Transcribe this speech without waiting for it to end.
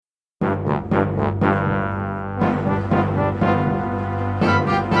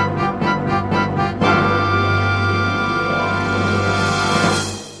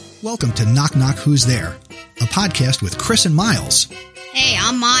welcome to Knock Knock Who's There, a podcast with Chris and Miles. Hey,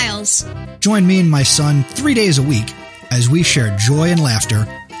 I'm Miles. Join me and my son 3 days a week as we share joy and laughter,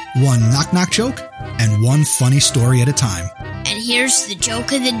 one knock-knock joke and one funny story at a time. And here's the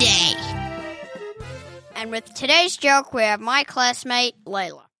joke of the day. And with today's joke, we have my classmate,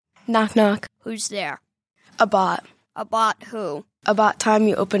 Layla. Knock, knock. Who's there? A bot. A bot who? About time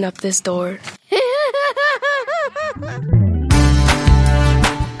you open up this door.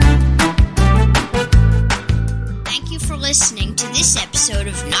 Thank you for listening to this episode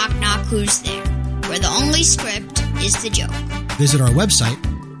of Knock Knock Who's There, where the only script is the joke. Visit our website,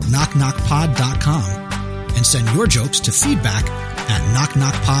 knockknockpod.com, and send your jokes to feedback at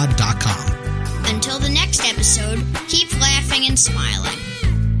knockknockpod.com. Until the next episode, keep laughing and smiling.